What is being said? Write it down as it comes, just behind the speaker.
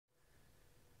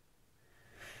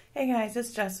Hey guys,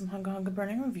 it's Jess from Hunga Hunga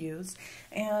Burning Reviews,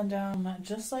 and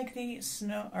just like the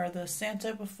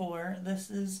Santa before, this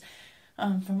is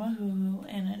from Ohuhu,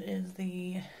 and it is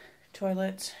the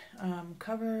toilet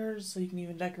covers, so you can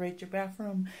even decorate your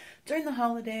bathroom during the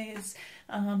holidays.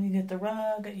 You get the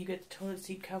rug, you get the toilet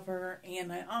seat cover,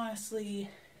 and I honestly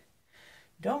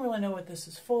don't really know what this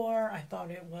is for. I thought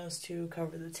it was to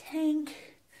cover the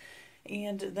tank.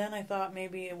 And then I thought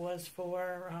maybe it was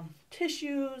for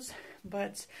tissues,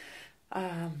 but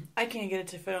I can't get it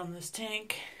to fit on this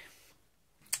tank.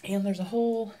 And there's a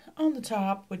hole on the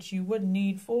top, which you wouldn't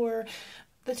need for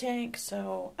the tank,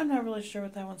 so I'm not really sure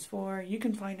what that one's for. You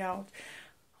can find out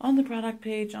on the product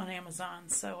page on Amazon.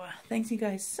 So thanks you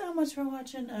guys so much for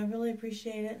watching. I really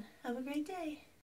appreciate it. Have a great day.